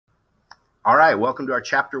All right, welcome to our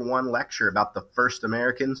Chapter 1 lecture about the first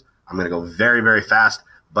Americans. I'm going to go very, very fast,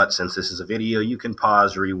 but since this is a video, you can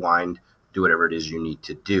pause, rewind, do whatever it is you need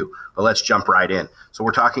to do. But let's jump right in. So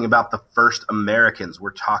we're talking about the first Americans.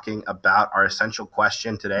 We're talking about our essential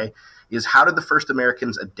question today is how did the first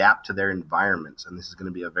Americans adapt to their environments? And this is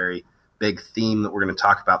going to be a very big theme that we're going to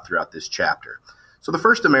talk about throughout this chapter. So the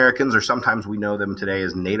first Americans, or sometimes we know them today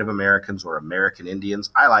as Native Americans or American Indians.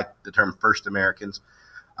 I like the term first Americans.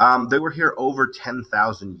 They were here over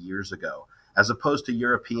 10,000 years ago, as opposed to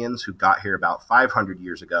Europeans who got here about 500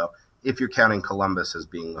 years ago, if you're counting Columbus as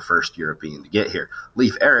being the first European to get here.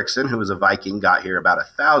 Leif Erikson, who was a Viking, got here about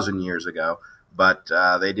 1,000 years ago, but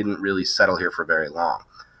they didn't really settle here for very long.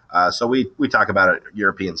 So we talk about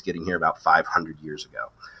Europeans getting here about 500 years ago.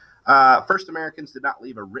 First Americans did not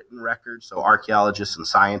leave a written record, so archaeologists and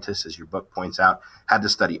scientists, as your book points out, had to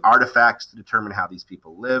study artifacts to determine how these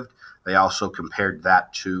people lived. They also compared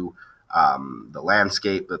that to the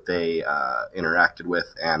landscape that they interacted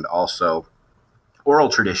with, and also oral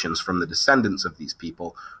traditions from the descendants of these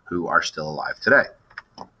people who are still alive today.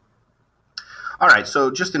 All right,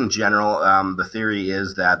 so just in general, the theory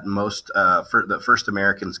is that the first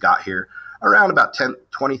Americans got here around about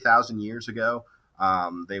 20,000 years ago.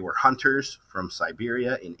 They were hunters from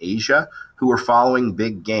Siberia in Asia who were following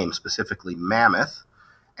big game, specifically mammoth.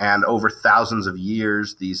 And over thousands of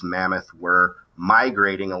years, these mammoth were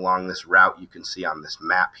migrating along this route you can see on this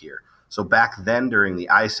map here. So back then, during the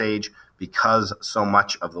Ice Age, because so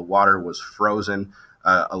much of the water was frozen,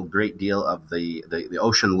 a great deal of the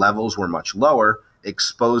ocean levels were much lower,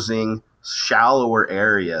 exposing shallower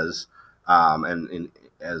areas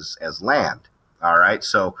as land. All right,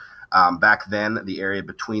 so back then, the area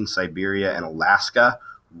between Siberia and Alaska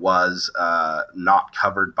was not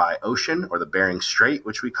covered by ocean or the Bering Strait,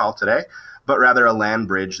 which we call today, but rather a land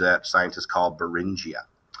bridge that scientists call Beringia.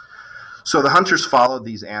 So the hunters followed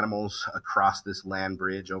these animals across this land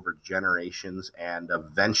bridge over generations and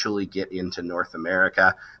eventually get into North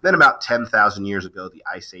America. Then about 10,000 years ago, the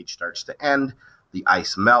Ice Age starts to end. The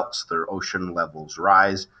ice melts, their ocean levels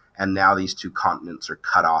rise, and now these two continents are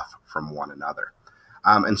cut off from one another.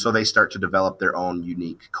 And so they start to develop their own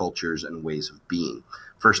unique cultures and ways of being.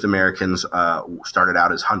 First Americans started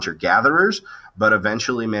out as hunter-gatherers, but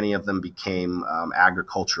eventually many of them became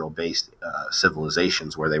agricultural-based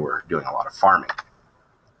civilizations where they were doing a lot of farming.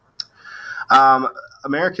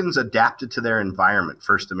 Americans adapted to their environment,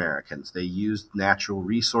 first Americans. They used natural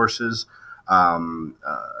resources,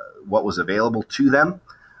 what was available to them.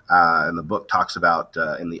 And the book talks about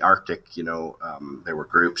in the Arctic, there were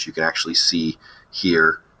groups. You can actually see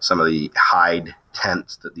here some of the hide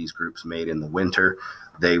tents that these groups made in the winter.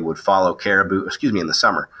 They would follow caribou, in the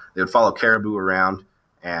summer. They would follow caribou around,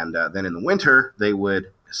 and then in the winter, they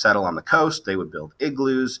would settle on the coast. They would build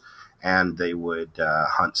igloos, and they would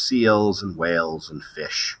hunt seals and whales and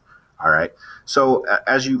fish. All right. So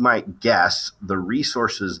as you might guess, the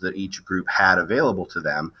resources that each group had available to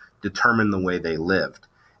them determined the way they lived.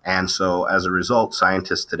 And so as a result,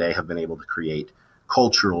 scientists today have been able to create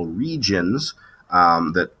cultural regions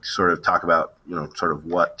that sort of talk about,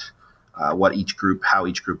 what each group, how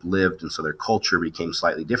each group lived. And so their culture became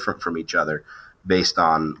slightly different from each other based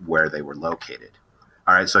on where they were located.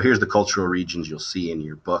 All right, so here's the cultural regions you'll see in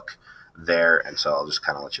your book there. And so I'll just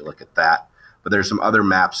kind of let you look at that. But there's some other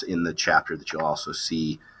maps in the chapter that you'll also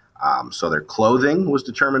see. So their clothing was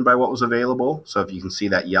determined by what was available. So if you can see,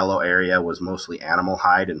 that yellow area was mostly animal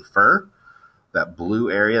hide and fur. That blue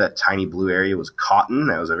area, that tiny blue area, was cotton.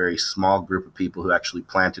 That was a very small group of people who actually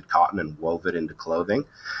planted cotton and wove it into clothing.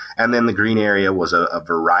 And then the green area was a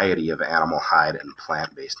variety of animal hide and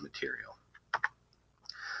plant-based material.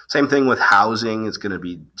 Same thing with housing. It's going to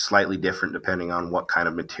be slightly different depending on what kind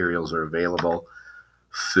of materials are available.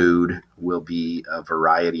 Food will be a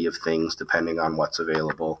variety of things depending on what's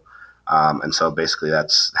available. And so basically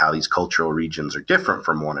that's how these cultural regions are different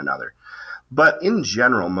from one another. But in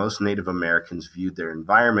general, most Native Americans viewed their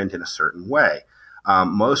environment in a certain way.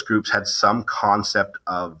 Most groups had some concept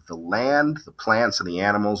of the land, the plants, and the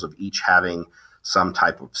animals of each having some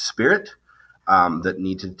type of spirit that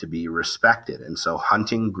needed to be respected. And so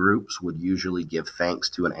hunting groups would usually give thanks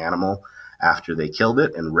to an animal after they killed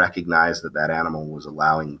it and recognize that that animal was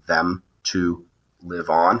allowing them to live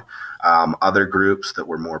on. Other groups that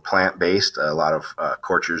were more plant-based, a lot of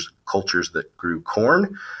cultures that grew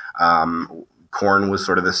corn. Corn was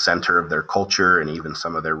sort of the center of their culture and even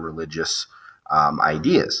some of their religious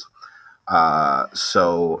ideas.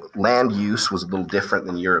 So land use was a little different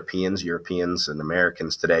than Europeans. Europeans and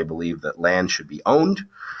Americans today believe that land should be owned.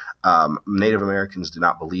 Native Americans did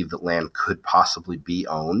not believe that land could possibly be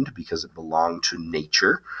owned because it belonged to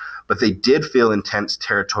nature, but they did feel intense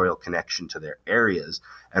territorial connection to their areas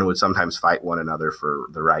and would sometimes fight one another for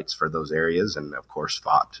the rights for those areas, and of course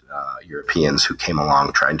fought Europeans who came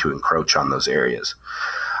along trying to encroach on those areas.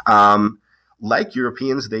 Like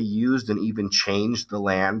Europeans, they used and even changed the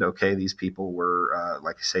land. Okay, these people were,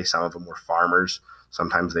 like I say, some of them were farmers.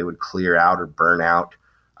 Sometimes they would clear out or burn out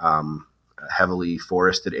heavily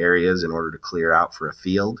forested areas in order to clear out for a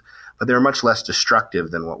field, but they were much less destructive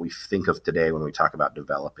than what we think of today when we talk about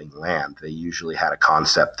developing land. They usually had a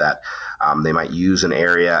concept that they might use an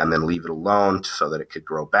area and then leave it alone so that it could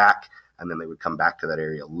grow back, and then they would come back to that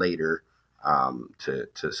area later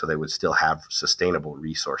so they would still have sustainable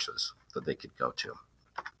resources that they could go to.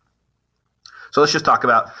 So let's just talk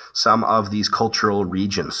about some of these cultural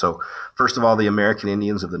regions. So first of all, the American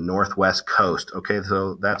Indians of the Northwest Coast. Okay,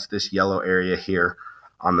 so that's this yellow area here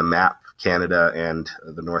on the map, Canada and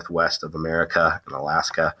the Northwest of America and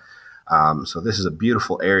Alaska. So this is a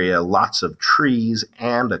beautiful area, lots of trees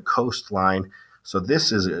and a coastline. So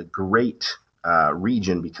this is a great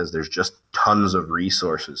region because there's just tons of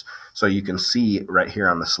resources. So you can see right here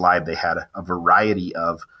on the slide, they had a variety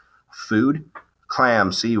of food: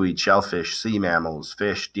 clam, seaweed, shellfish, sea mammals,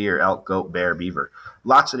 fish, deer, elk, goat, bear, beaver.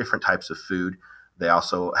 Lots of different types of food. They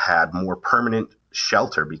also had more permanent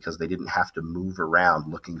shelter because they didn't have to move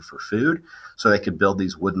around looking for food. So they could build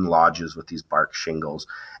these wooden lodges with these bark shingles,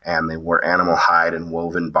 and they wore animal hide and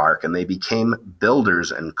woven bark, and they became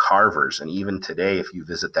builders and carvers. And even today, if you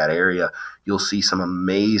visit that area, you'll see some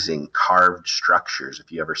amazing carved structures.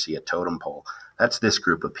 If you ever see a totem pole, that's this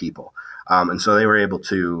group of people. And so they were able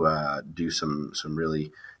to do some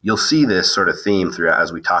really, you'll see this sort of theme throughout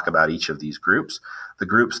as we talk about each of these groups. The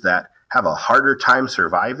groups that have a harder time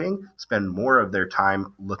surviving spend more of their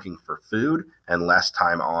time looking for food and less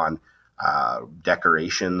time on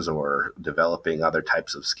decorations or developing other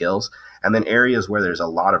types of skills. And then areas where there's a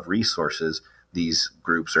lot of resources, these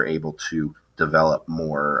groups are able to develop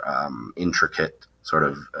more intricate sort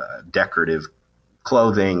of decorative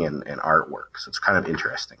clothing and artwork. So it's kind of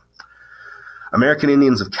interesting. American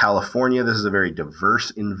Indians of California, this is a very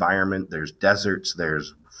diverse environment. There's deserts,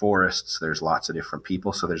 there's forests, there's lots of different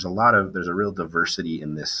people. So there's a real diversity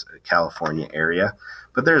in this California area.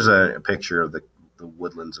 But there's a picture of the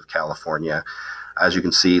woodlands of California. As you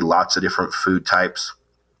can see, lots of different food types.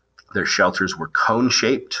 Their shelters were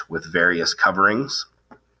cone-shaped with various coverings,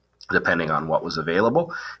 depending on what was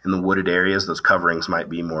available. In the wooded areas, those coverings might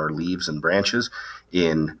be more leaves and branches.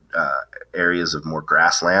 In areas of more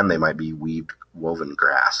grassland, they might be woven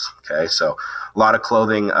grass. Okay, so a lot of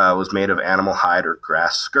clothing was made of animal hide or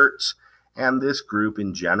grass skirts, and this group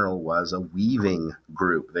in general was a weaving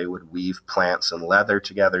group. They would weave plants and leather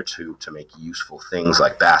together to make useful things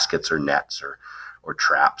like baskets or nets or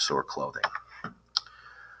traps or clothing.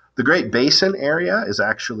 The Great Basin area is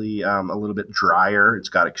actually a little bit drier. It's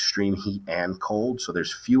got extreme heat and cold, so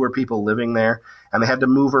there's fewer people living there, and they had to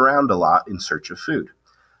move around a lot in search of food.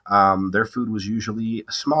 Their food was usually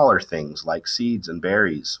smaller things like seeds and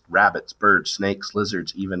berries, rabbits, birds, snakes,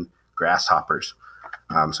 lizards, even grasshoppers.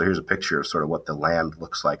 So here's a picture of sort of what the land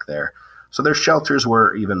looks like there. So their shelters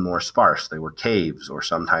were even more sparse. They were caves or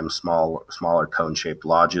sometimes smaller cone-shaped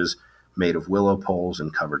lodges made of willow poles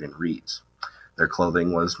and covered in reeds. Their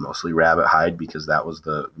clothing was mostly rabbit hide because that was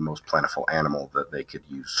the most plentiful animal that they could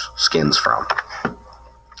use skins from.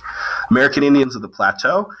 American Indians of the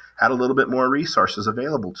Plateau had a little bit more resources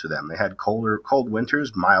available to them. They had cold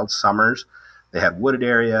winters, mild summers. They had wooded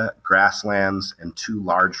area, grasslands, and 2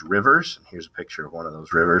 large rivers. And here's a picture of one of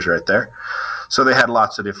those rivers right there. So they had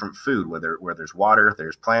lots of different food. Where there's water,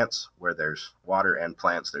 there's plants. Where there's water and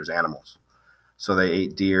plants, there's animals. So they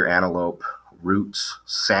ate deer, antelope, roots,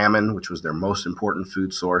 salmon, which was their most important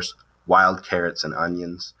food source, wild carrots and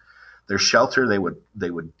onions. Their shelter, they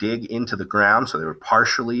would dig into the ground, so they were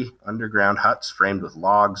partially underground huts framed with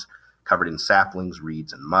logs, covered in saplings,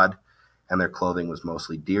 reeds, and mud. And their clothing was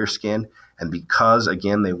mostly deer skin. And because,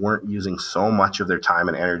 again, they weren't using so much of their time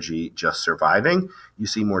and energy just surviving, you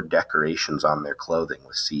see more decorations on their clothing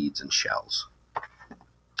with seeds and shells.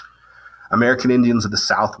 American Indians of the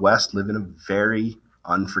Southwest live in a very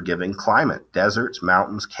unforgiving climate. Deserts,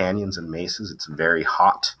 mountains, canyons, and mesas. It's very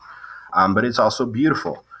hot, but it's also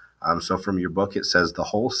beautiful. So from your book, it says the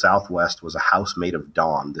whole Southwest was a house made of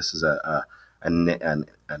dawn. This is a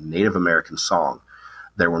Native American song.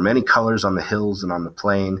 There were many colors on the hills and on the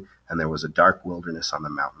plain, and there was a dark wilderness on the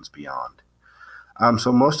mountains beyond.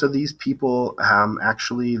 So most of these people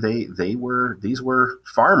actually these were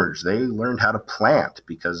farmers. They learned how to plant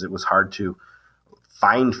because it was hard to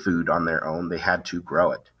find food on their own. They had to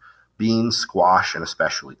grow it. beans, squash, and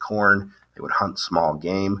especially corn. They would hunt small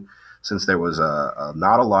game. Since there was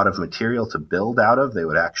not a lot of material to build out of, they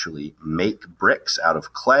would actually make bricks out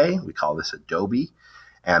of clay. We call this adobe.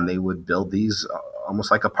 And they would build these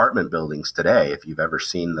almost like apartment buildings today. If you've ever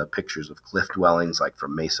seen the pictures of cliff dwellings like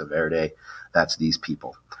from Mesa Verde, that's these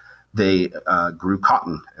people. They grew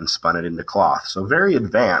cotton and spun it into cloth. So very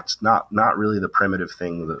advanced, not really the primitive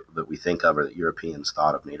thing that we think of or that Europeans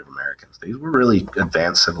thought of Native Americans. These were really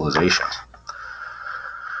advanced civilizations.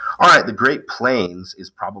 All right, the Great Plains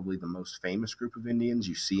is probably the most famous group of Indians.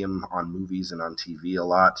 You see them on movies and on TV a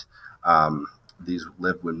lot. These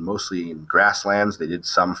lived mostly in grasslands. They did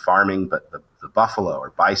some farming, but the buffalo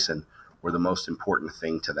or bison were the most important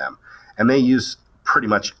thing to them. And they used pretty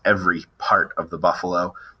much every part of the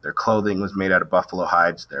buffalo. Their clothing was made out of buffalo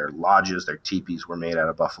hides. Their lodges, their teepees were made out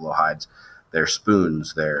of buffalo hides. Their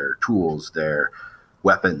spoons, their tools, their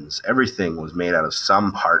weapons, everything was made out of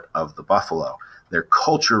some part of the buffalo. Their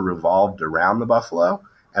culture revolved around the buffalo,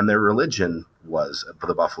 and their religion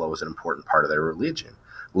the buffalo was an important part of their religion.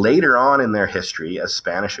 Later on in their history, as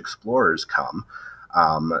Spanish explorers come,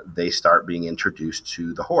 they start being introduced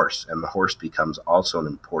to the horse, and the horse becomes also an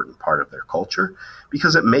important part of their culture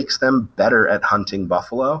because it makes them better at hunting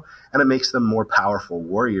buffalo, and it makes them more powerful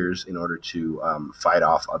warriors in order to fight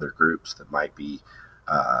off other groups that might be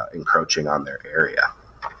encroaching on their area.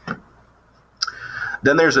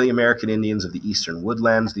 Then there's the American Indians of the Eastern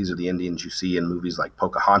Woodlands. These are the Indians you see in movies like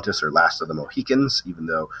Pocahontas or Last of the Mohicans, even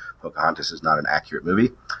though Pocahontas is not an accurate movie.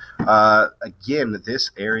 Again, this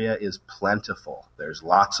area is plentiful. There's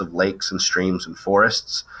lots of lakes and streams and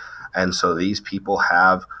forests, and so these people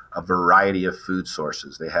have a variety of food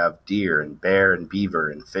sources. They have deer and bear and beaver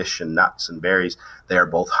and fish and nuts and berries. They are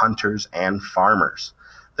both hunters and farmers.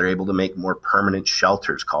 They're able to make more permanent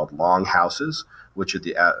shelters called long houses, which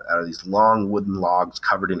are these long wooden logs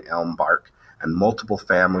covered in elm bark, and multiple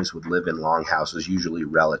families would live in long houses, usually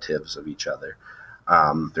relatives of each other.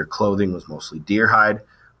 Their clothing was mostly deer hide.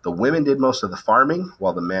 The women did most of the farming,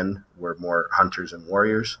 while the men were more hunters and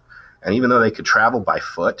warriors. And even though they could travel by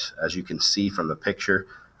foot, as you can see from the picture,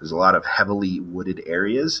 there's a lot of heavily wooded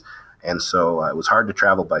areas, and so it was hard to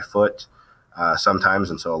travel by foot sometimes.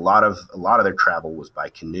 And so a lot of their travel was by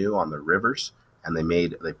canoe on the rivers. And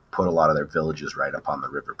they put a lot of their villages right up on the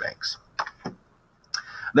riverbanks.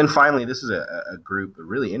 Then finally, this is a group, a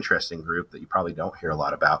really interesting group that you probably don't hear a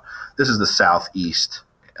lot about. This is the Southeast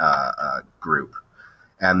group.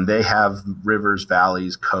 And they have rivers,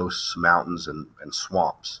 valleys, coasts, mountains, and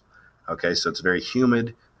swamps. Okay, so it's very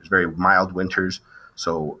humid. There's very mild winters.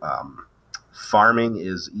 So farming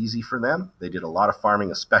is easy for them. They did a lot of farming,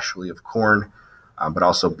 especially of corn, but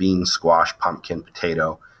also beans, squash, pumpkin,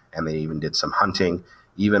 potato. And they even did some hunting,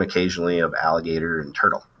 even occasionally of alligator and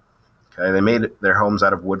turtle. Okay, they made their homes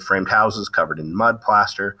out of wood-framed houses covered in mud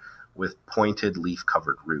plaster with pointed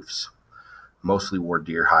leaf-covered roofs. Mostly wore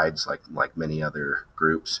deer hides like many other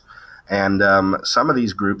groups. And some of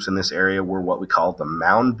these groups in this area were what we call the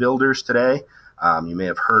mound builders today. You may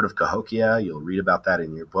have heard of Cahokia. You'll read about that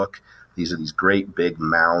in your book. These are these great big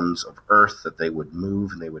mounds of earth that they would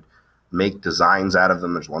move, and they would make designs out of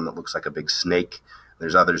them. There's one that looks like a big snake.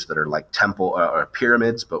 There's others that are like temple or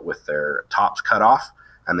pyramids, but with their tops cut off,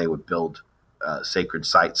 and they would build sacred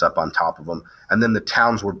sites up on top of them. And then the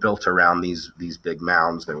towns were built around these big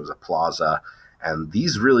mounds. There was a plaza, and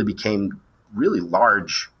these really became really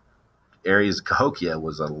large areas. Cahokia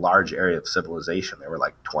was a large area of civilization. There were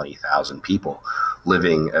like 20,000 people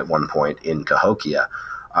living at one point in Cahokia,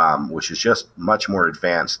 which is just much more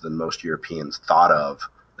advanced than most Europeans thought of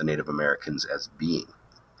the Native Americans as being.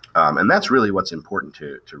 And that's really what's important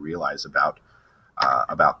to realize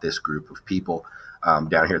about this group of people.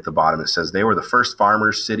 Down here at the bottom, it says they were the first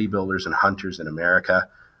farmers, city builders, and hunters in America.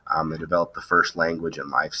 They developed the first language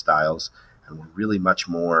and lifestyles, and were really much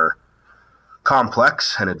more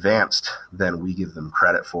complex and advanced than we give them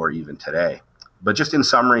credit for even today. But just in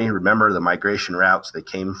summary, remember the migration routes. They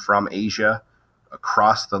came from Asia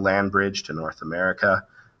across the land bridge to North America.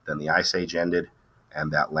 Then the Ice Age ended,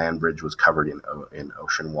 and that land bridge was covered in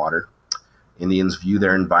ocean water. Indians view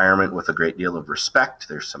their environment with a great deal of respect.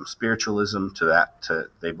 There's some spiritualism to that.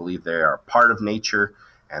 They believe they are part of nature,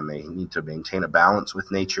 and they need to maintain a balance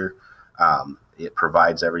with nature. It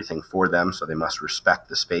provides everything for them, so they must respect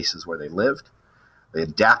the spaces where they lived. They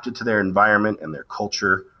adapted to their environment, and their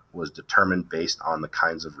culture was determined based on the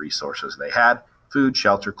kinds of resources they had: food,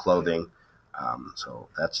 shelter, clothing. So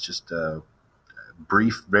that's just a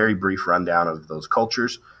very brief rundown of those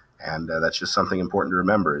cultures. And that's just something important to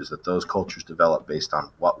remember, is that those cultures developed based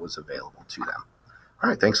on what was available to them. All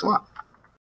right, thanks a lot.